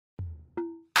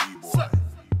I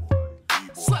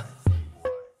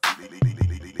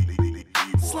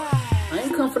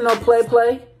ain't come for no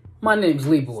play. My name's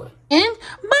LeeBoy. And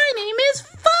my name is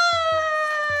Fuzz!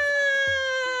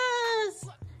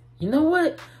 You know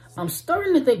what? I'm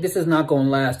starting to think this is not going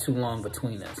to last too long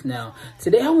between us. Now,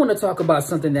 today I want to talk about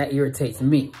something that irritates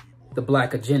me. The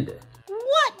black agenda.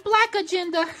 What black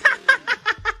agenda? Black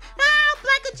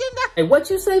agenda. Hey, what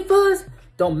you say, Fuzz?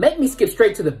 Don't make me skip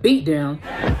straight to the beat down.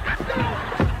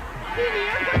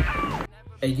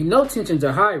 Hey, you know tensions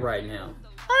are high right now.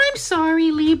 I'm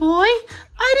sorry, LeeBoy.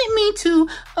 I didn't mean to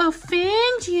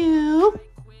offend you.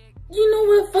 You know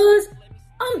what, Fuzz?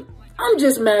 I'm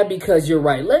just mad because you're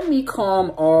right. Let me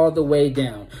calm all the way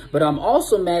down. But I'm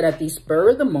also mad at the spur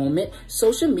of the moment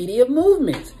social media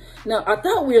movements. Now, I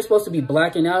thought we were supposed to be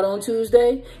blacking out on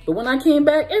Tuesday, but when I came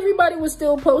back, everybody was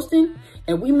still posting,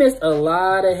 and we missed a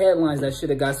lot of headlines that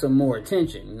should have got some more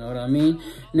attention, you know what I mean?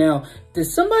 Now, did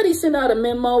somebody send out a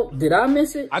memo? Did I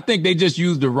miss it? I think they just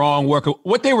used the wrong word.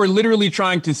 What they were literally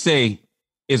trying to say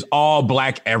is all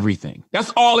black everything.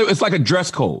 That's all. It's like a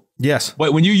dress code. Yes.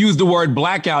 But when you use the word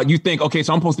blackout, you think, okay,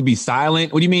 so I'm supposed to be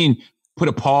silent. What do you mean put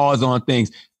a pause on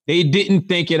things? They didn't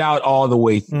think it out all the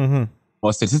way through. Mm-hmm.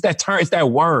 It's that term, it's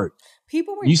that word.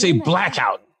 People were you say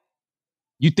blackout,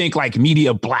 you think like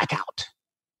media blackout.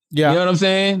 Yeah. You know what I'm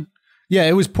saying? Yeah,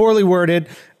 it was poorly worded.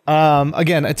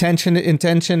 Again, intention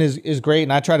is great,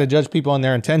 and I try to judge people on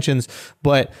their intentions,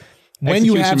 but when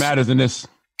you have matters in this.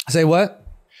 Say what?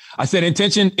 I said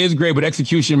intention is great, but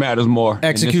execution matters more.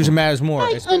 Execution matters more.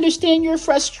 I understand your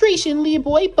frustration,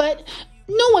 LeeBoy, but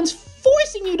no one's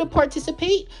forcing you to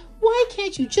participate. Why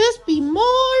can't you just be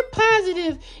more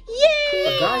positive? Yay!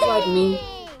 For guys like me,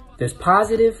 there's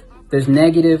positive, there's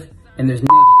negative, and there's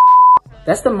negative.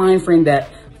 That's the mind frame that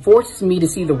forces me to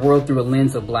see the world through a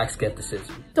lens of black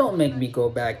skepticism. Don't make me go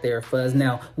back there, Fuzz.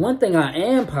 Now, one thing I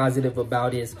am positive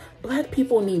about is black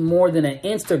people need more than an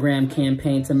Instagram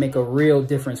campaign to make a real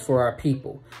difference for our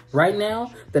people. Right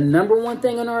now, the #1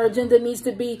 thing on our agenda needs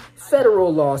to be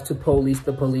federal laws to police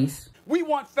the police. We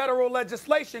want federal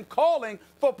legislation calling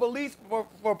for police for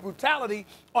brutality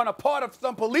on a part of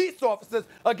some police officers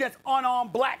against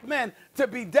unarmed black men to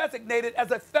be designated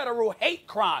as a federal hate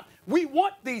crime. We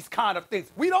want these kind of things.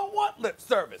 We don't want lip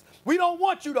service. We don't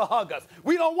want you to hug us.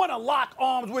 We don't want to lock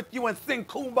arms with you and sing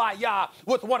kumbaya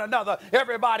with one another.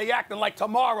 Everybody acting like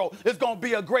tomorrow is going to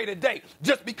be a greater day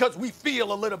just because we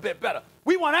feel a little bit better.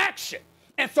 We want action.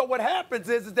 And so what happens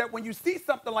is that when you see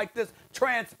something like this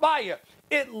transpire,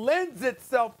 it lends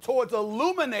itself towards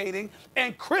illuminating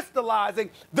and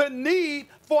crystallizing the need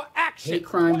for action. Hate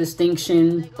crime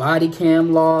distinction, body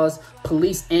cam laws,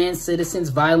 police and citizens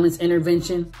violence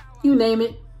intervention, you name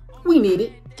it, we need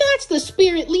it. That's the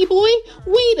spirit, LeeBoy.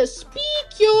 Way to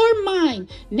speak your mind.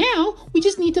 Now, we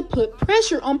just need to put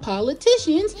pressure on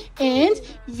politicians and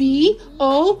V-O-T-E.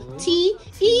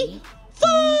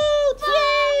 Vote!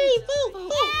 Yay!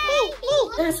 Vote!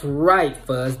 That's right,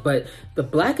 Fuzz, but the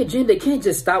black agenda can't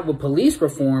just stop with police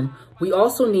reform. We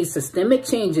also need systemic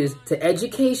changes to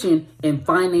education and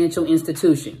financial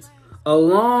institutions,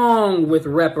 along with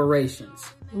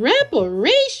reparations.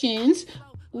 Reparations?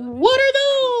 What are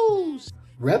those?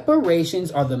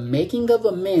 Reparations are the making of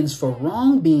amends for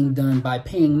wrong being done by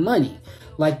paying money,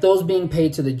 like those being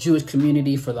paid to the Jewish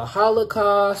community for the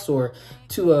Holocaust, or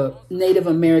to Native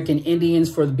American Indians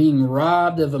for being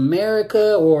robbed of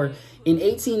America, or in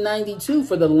 1892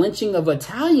 for the lynching of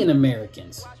Italian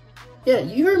Americans. Yeah,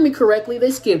 you heard me correctly. They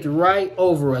skipped right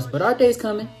over us, but our day's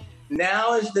coming.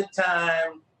 Now is the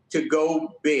time to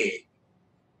go big.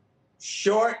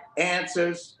 Short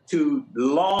answers to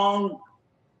long,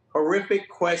 horrific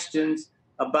questions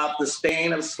about the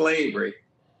stain of slavery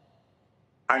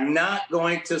are not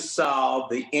going to solve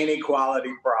the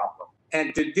inequality problem.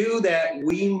 And to do that,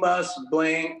 we must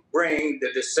bring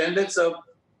the descendants of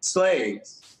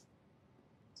slaves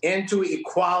into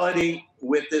equality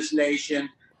with this nation.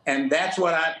 And that's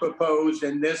what I proposed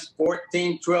in this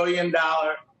 $14 trillion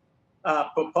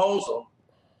proposal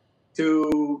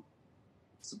to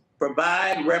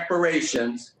provide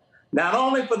reparations, not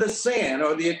only for the sin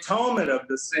or the atonement of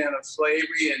the sin of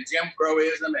slavery and Jim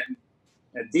Crowism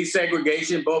and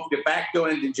desegregation, both de facto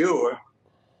and de jure,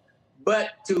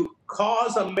 but to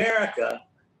cause America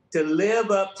to live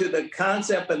up to the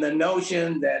concept and the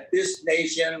notion that this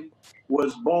nation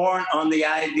was born on the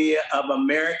idea of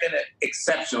American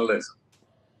exceptionalism.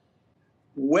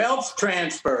 Wealth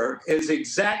transfer is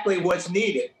exactly what's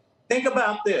needed. Think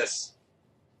about this.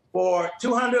 For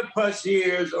 200 plus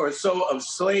years or so of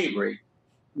slavery,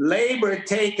 labor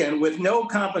taken with no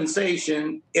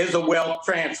compensation is a wealth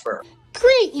transfer.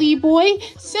 Great, LeeBoy.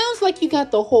 Sounds like you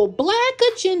got the whole black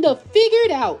agenda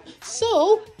figured out.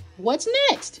 So, what's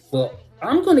next? Well,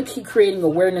 I'm going to keep creating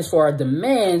awareness for our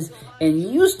demands, and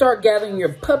you start gathering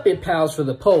your puppet pals for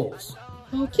the polls.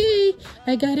 Okay,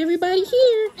 I got everybody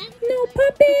here. No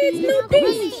puppets, no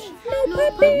peace. No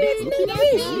puppets, no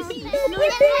peace. No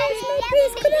puppets, no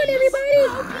peace. Come on,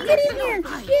 everybody. Get in here.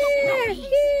 Yeah,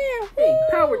 yeah. Hey,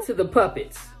 power to the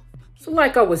puppets. So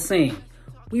like I was saying,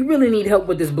 we really need help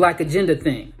with this black agenda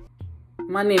thing.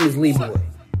 My name is LeeBoy.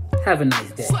 Have a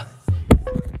nice day.